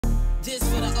This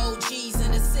for the OGs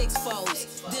and the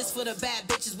 6-4s. This for the bad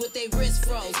bitches with their wrist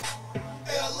froze.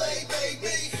 L.A.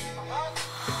 baby.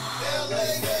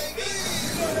 L.A. baby.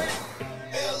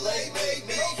 L.A.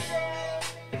 baby.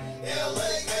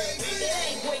 L.A. baby. It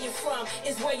ain't where you from,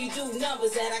 it's where you do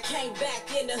numbers at. I came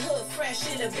back in the hood, fresh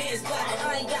in the Benz black.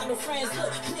 I ain't got no friends,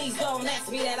 look, please don't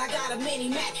ask me that. I got a mini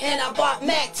Mac, and I bought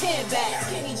Mac 10 bags.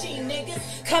 Skinny G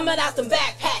niggas, coming out them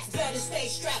backpacks. Better stay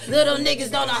strapped, little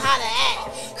niggas don't know how to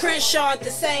act. Crenshaw at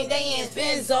the same day as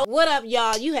Benzo. What up,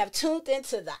 y'all? You have tuned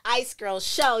into the Icegirl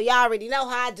Show. Y'all already know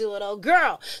how I do it, oh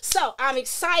girl. So, I'm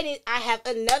excited. I have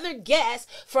another guest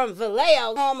from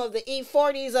Vallejo, home of the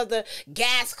E40s, of the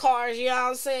gas cars, you know what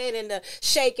I'm saying, and the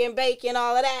shake and bake and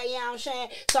all of that, you know what I'm saying.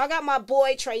 So, I got my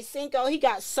boy, Trecinco. He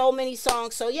got so many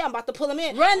songs. So, yeah, I'm about to pull him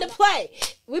in. Run the play.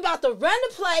 We about to run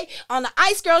the play on the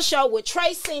Icegirl Show with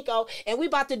Trecinco, and we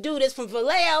about to do this from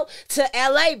Vallejo to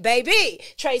L.A., baby.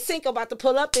 Trecinco about to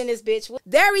pull up in this bitch.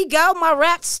 There we go, my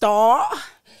rap star.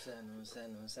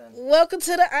 Welcome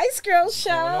to the Icegirl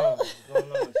Show.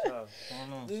 What's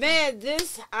going on? Man,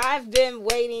 I've been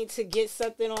waiting to get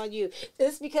something on you.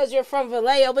 This because you're from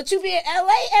Vallejo, but you be in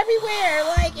LA everywhere.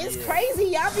 Like, it's crazy.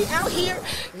 Y'all be out here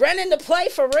running the play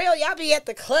for real. Y'all be at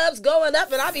the clubs going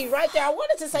up, and I'll be right there. I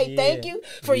wanted to say thank you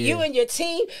for you and your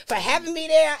team for having me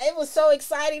there. It was so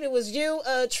exciting. It was you,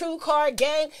 True Card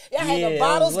Gang. Y'all had the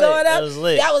bottles going up.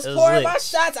 Y'all was pouring my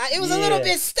shots. It was a little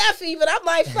bit stuffy, but I'm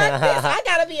like, fuck this. I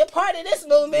got to be a part of this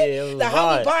movement. The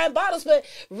homie buying bottles, but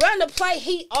run the play.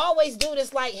 He always do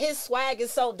this. Like, his swag is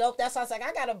so dope. That's why I was like,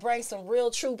 I gotta bring some real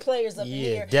true players up in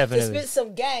here to spit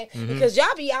some game because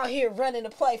y'all be out here running the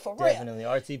play for real. Definitely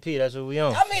RTP. That's what we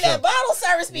on. I mean, that bottle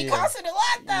service be costing a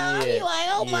lot though. I be like,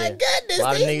 oh my goodness, a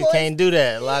lot of niggas can't do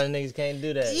that. A lot of niggas can't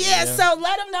do that. Yeah, you know? So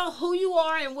let them know who you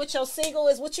are and what your single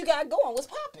is. What you got going? What's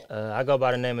popping? I go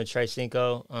by the name of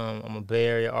Trecinco. I'm a Bay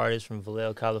Area artist from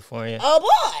Vallejo, California. Oh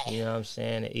boy. You know what I'm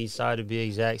saying? The east side to be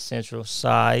exact, central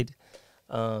side.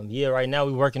 Yeah, right now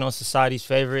we're working on Society's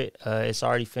Favorite. It's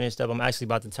already finished up. I'm actually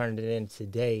about to turn it in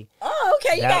today. Oh,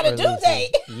 okay. You got a due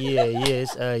date.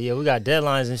 Yeah, we got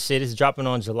deadlines and shit. It's dropping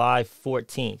on July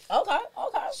 14th. Okay.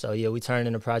 So, yeah, we turned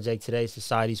in the project today,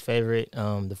 Society's Favorite.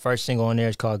 The first single on there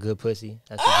is called Good Pussy.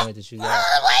 That's the joint that you got.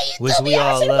 Which we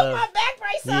all love. Put my back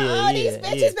brace on. These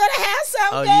bitches better have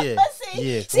some good pussy.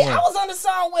 Yeah, see, I was on the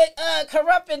song with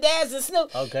Corrupt and Daz and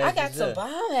Snoop. Okay, I got some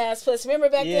bomb ass pussy. Remember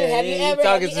back then? Have you ever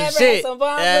had some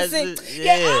bomb pussy?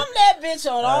 Yeah, I'm that bitch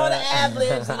on all the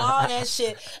ad-libs and all that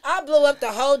shit. I blew up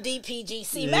the whole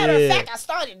DPGC. Matter of fact, I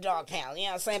started Dog Pound. You know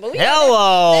what I'm saying? But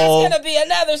that's gonna be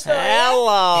another story.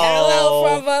 Hello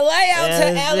from Vallejo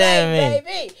to LA,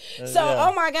 baby. So,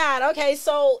 oh my God. Okay,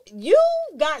 so you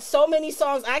got so many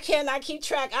songs. I cannot keep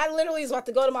track. I literally was about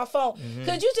to go to my phone.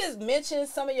 Could you just mention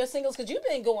some of your singles? Because you've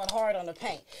been going hard on the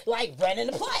paint, like running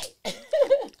the play.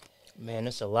 Man,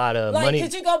 it's a lot of like, money.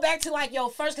 Could you go back to like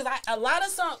your first? Because a lot of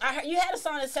songs. I heard you had a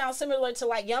song that sounds similar to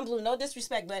like Young Blue. No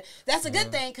disrespect, but that's a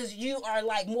good thing because you are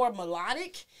like more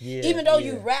melodic. Yeah, even though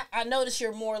you rap, I notice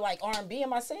you're more like R&B.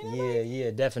 Am I saying that? Yeah, yeah,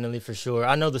 definitely for sure.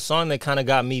 I know the song that kind of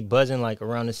got me buzzing like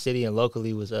around the city and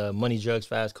locally was Money, Drugs,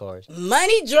 Fast Cars.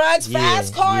 Money, Drugs,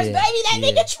 Fast Cars, baby. That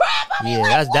nigga trap. I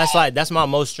mean, that's my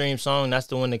most streamed song. That's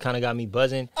the one that kind of got me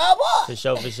buzzing. Oh boy, for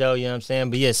sure. You know what I'm saying?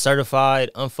 But yeah,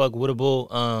 Certified,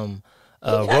 Unfuckwittable,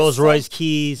 Rolls Royce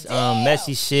Keys,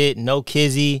 Messy Shit, No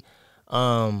Kizzy.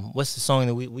 What's the song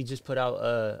that we just put out?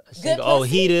 A single. Oh,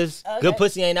 Heaters. Okay. Good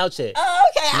Pussy ain't out yet. Oh,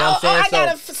 okay. You know what I'm saying? I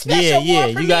got a special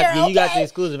you got the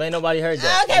exclusive. Ain't nobody heard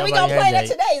that. Okay, we gonna play that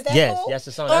today. Is that cool? Yes, that's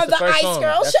the song. That's the first song.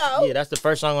 Icegirl Show. Yeah, that's the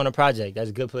first song on the project.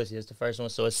 That's Good Pussy. That's the first one.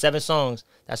 So it's 7 songs.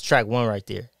 That's track 1 right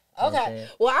there. Okay.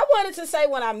 Well, I wanted to say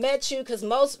when I met you, because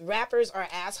most rappers are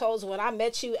assholes. When I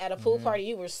met you at a pool party,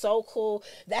 you were so cool.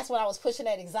 That's when I was pushing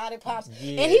that Exotic Pops.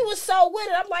 Yeah. And he was so with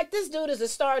it. I'm like, this dude is a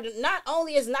star. Not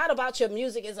only is not about your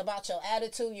music, it's about your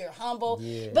attitude. You're humble.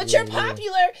 But you're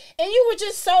popular. And you were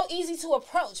just so easy to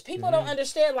approach. People don't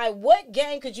understand, like, what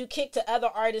game could you kick to other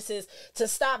artists to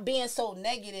stop being so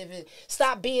negative and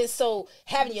stop being so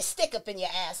having your stick up in your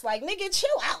ass? Like, nigga, chill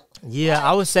out. Yeah,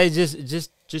 I would say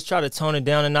just try to tone it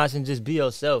down a notch and just be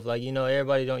yourself. Like, you know,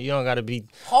 everybody you don't got to be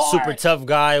super tough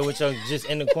guy with your just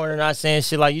in the corner not saying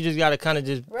shit. Like, you just got to kind of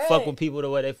just fuck with people the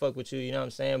way they fuck with you, you know what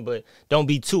I'm saying? But don't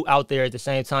be too out there at the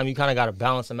same time. You kind of got to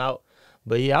balance them out.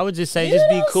 But yeah, I would just say just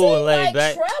be cool and laid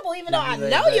back. Trouble, even though I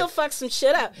know you'll fuck some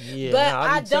shit up. Yeah, but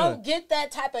I don't get that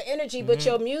type of energy. But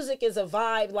your music is a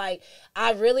vibe. Like,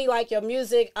 I really like your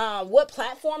music. What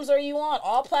platforms are you on?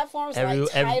 All platforms?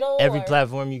 Every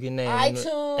platform you can name.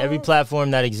 iTunes? Every platform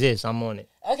that exists, I'm on it.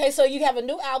 Okay, so you have a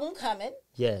new album coming.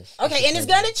 Yes. Okay, and it's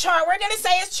gonna chart. We're gonna say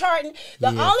it's charting. The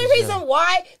only reason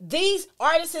why these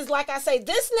artists is, like I say,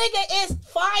 this nigga is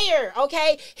fire.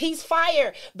 Okay, he's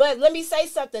fire. But let me say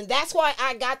something. That's why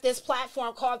I got this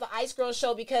platform called the Icegirl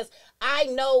Show, because I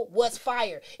know what's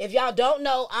fire. If y'all don't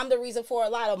know, I'm the reason for a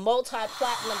lot of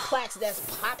multi-platinum plaques that's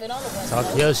popping on the West Coast.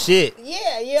 Talk your shit.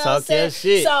 Yeah, you know what I'm Talk saying? your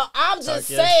shit. So I'm just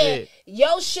saying,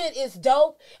 your shit is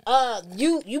dope.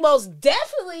 You most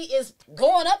definitely is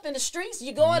going up in the streets.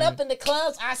 You going up in the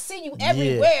clubs. I see you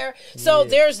everywhere. So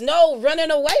there's no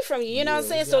running away from you. You know what I'm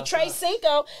saying? So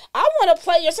Trecinco, I want to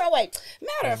play your song. Wait,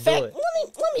 matter of fact,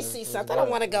 let me see something. I don't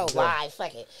want to go live.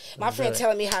 Fuck it. My friend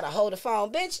telling me how to hold the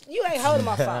phone. Bitch, you ain't holding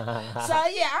my phone. So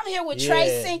yeah, I'm here with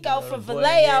Trecinco from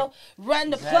Vallejo. Run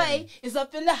the Play is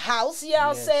up in the house. You know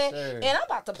what I'm saying? Sir. And I'm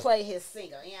about to play his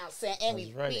single. You know what I'm saying? And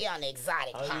we be on the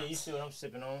exotic pop. Yeah, you see what I'm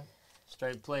sipping on?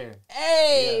 Straight player.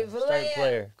 Hey, Vallejo. Straight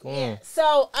player. Come on.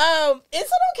 So, is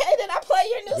it okay that I play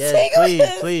your new single?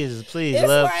 Please, it's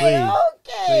love, like, please.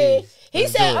 Okay. Please. He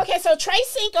said, okay, so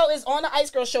Trecinco is on the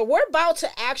Icegirl Show. We're about to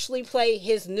actually play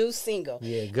his new single.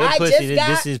 Yeah, good pussy.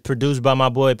 This is produced by my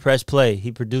boy Press Play.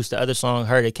 He produced the other song,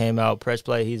 Her, that came out. Press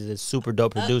Play, he's a super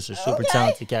dope producer, super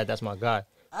talented cat. That's my guy.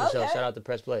 So shout out to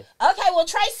Press Play. Okay, well,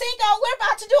 Trecinco, we're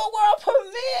about to do a world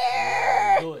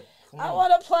premiere. Do it. I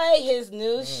want to play his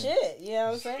new shit. You know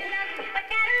what I'm saying?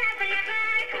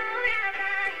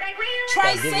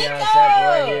 Trecinco!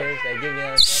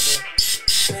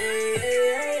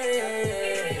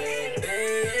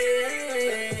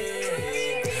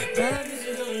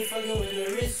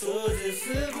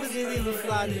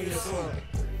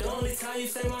 The only time you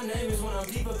say my name is when I'm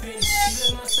deep up in it. You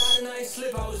left my side and I ain't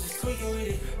slip, I was just tweaking with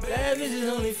it. Bad bitches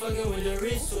only fucking with the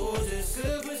resources.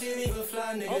 Good pussy leave a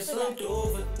fly nigga slumped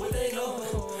over. What they know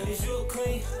is you a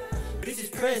queen.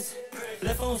 Bitches press,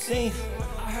 left on scene.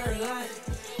 I heard a lot,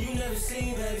 you never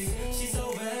seen, baby. She's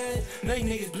so bad, make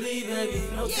niggas bleed, baby.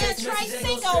 No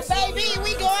Trecinco, baby,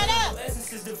 we going up.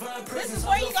 This is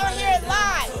where you gonna hear it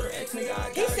live.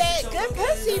 He said, good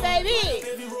pussy, baby.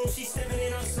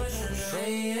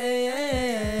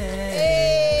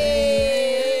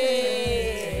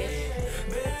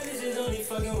 Bad bitches only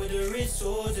fucking with the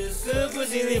resources. Good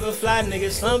pussy leave a fly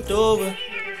nigga slumped over.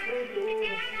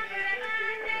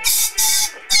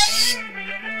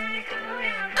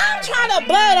 I'm trying to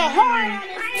bud a horn on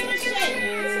this shit.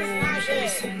 This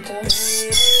is not good.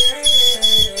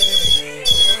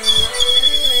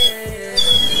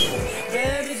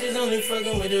 Bad bitches only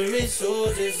fucking with the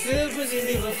resources. Good pussy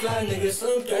leave a fly nigga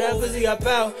slumped over. That pussy got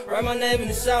bow, write my name in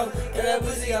the south. That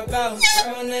pussy got bow,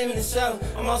 write my name in the south.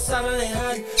 I'm outside, I ain't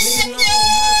hiding. Niggas know I'm hiding.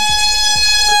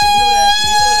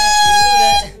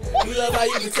 You love how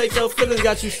you can take your feelings,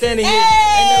 got you standing here.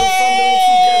 Ain't never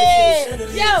fumbling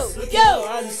together. Yo,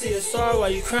 I just see a star while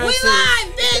you crying. We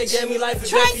live, bitch. They gave me life for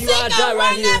death for you, I die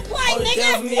right here. Hold it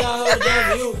down for me, I hold it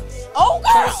down for you. Oh,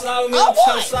 girl. Trying to slide with me, I'm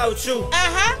trying to slide with you.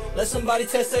 Let somebody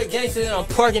test that gangster and I'm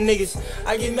parking niggas.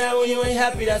 I get mad when you ain't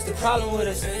happy, that's the problem with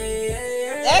us.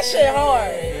 That shit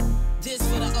hard. This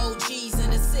for the OGs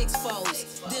and the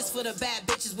 6-4s. This for the bad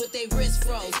bitches with their wrist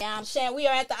froze. Yeah, I'm saying we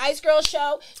are at the Icegirl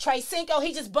Show. Trecinco,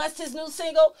 he just bust his new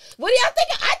single. What do y'all think?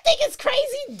 I think it's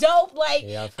crazy dope. Like,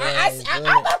 I'm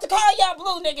about to call y'all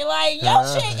blue, nigga. Like, your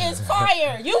shit is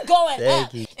fire. You going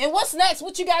up. And what's next?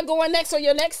 What you got going next on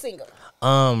your next single?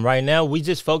 Right now we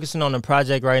just focusing on the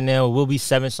project right now. We'll be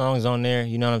 7 songs on there,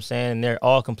 you know what I'm saying? And they're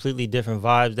all completely different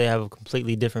vibes. They have a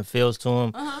completely different feels to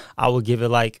them. I would give it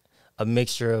like a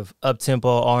mixture of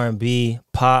up-tempo, R&B,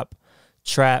 pop,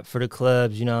 trap for the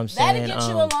clubs, you know what I'm saying? That'll get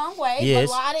you a long way. Yeah,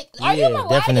 melodic. Are you melodic?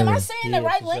 Definitely. Am I saying the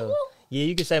right lingo? Yeah,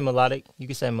 you can say melodic. You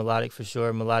can say melodic for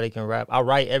sure. Melodic and rap. I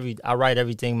write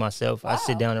everything myself. Wow. I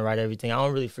sit down and write everything. I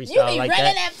don't really freestyle like that. You be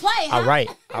running that play, huh?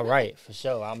 I write for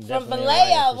sure. I'm definitely from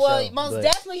Vallejo. Well, sure, most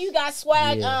definitely you got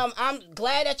swag. Yeah. I'm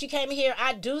glad that you came here.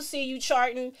 I do see you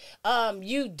charting.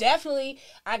 You definitely.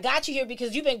 I got you here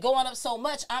because you've been going up so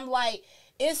much. I'm like.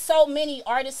 It's so many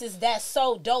artists that's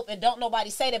so dope and don't nobody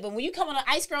say that. But when you come on an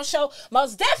Icegirl Show,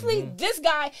 most definitely this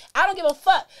guy, I don't give a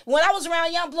fuck. When I was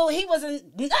around Young Blue, he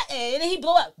wasn't nothing and he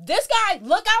blew up. This guy,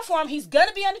 look out for him. He's going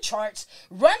to be on the charts.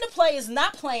 Run the Play is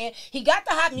not playing. He got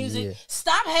the hot music. Yeah.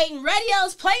 Stop hating.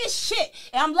 Radio's playing shit.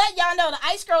 And I'm letting y'all know the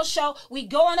Icegirl Show, we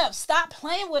going up. Stop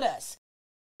playing with us.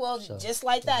 Well, just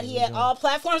like that, he had all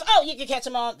platforms. Oh, you can catch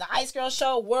him on the Icegirl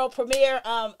Show world premiere.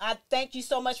 I thank you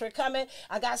so much for coming.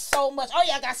 I got so much. Oh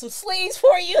yeah, I got some sleeves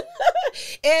for you.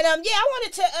 And yeah, I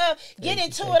wanted to get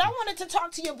into it. I wanted to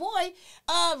talk to your boy,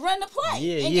 Run the Play.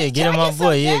 Yeah, get him my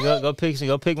boy. Yeah, go pick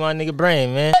my nigga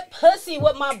brain, man. Pussy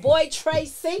with my boy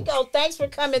Trecinco. Thanks for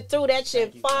coming through. That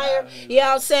shit fire. You know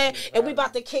what I'm saying? And we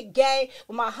about to kick game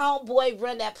with my homeboy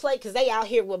Run That Play, because they out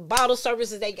here with bottle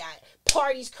services. They got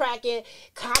parties cracking,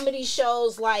 comedy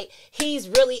shows. Like, he's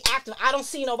really active. I don't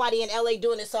see nobody in LA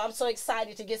doing it, so I'm so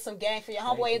excited to get some game for your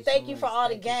homeboy. And thank you for all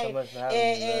the game.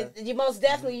 And you most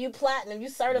definitely, you platinum, you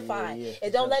certified.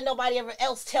 And don't let nobody ever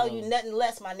else tell you nothing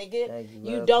less, my nigga.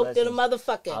 You dope to the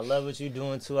motherfucker. I love what you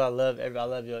doing too. I love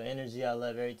your energy. I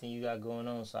love everything you got going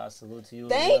on. So I salute to you.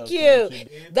 Thank you.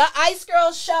 The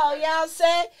Icegirl Show, you know what I'm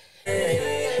saying?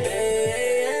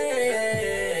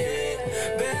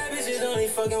 Bad bitches only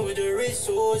fucking with the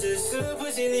resources. Good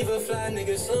pussy leave a fly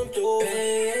nigga slumped over.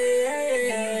 Hey.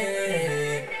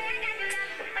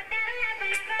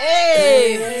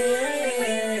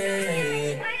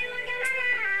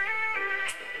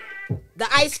 The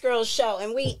Icegirl Show,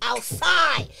 and we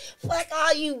outside. Fuck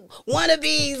all you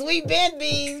wannabes. We been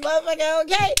bees, motherfucker,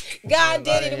 okay? God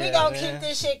did it, and we gonna keep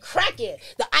this shit cracking.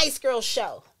 The Icegirl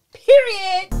Show.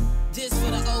 Period. This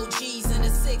for the OGs and the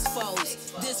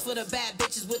 6-4s. This for the bad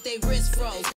bitches with their wrist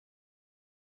froze.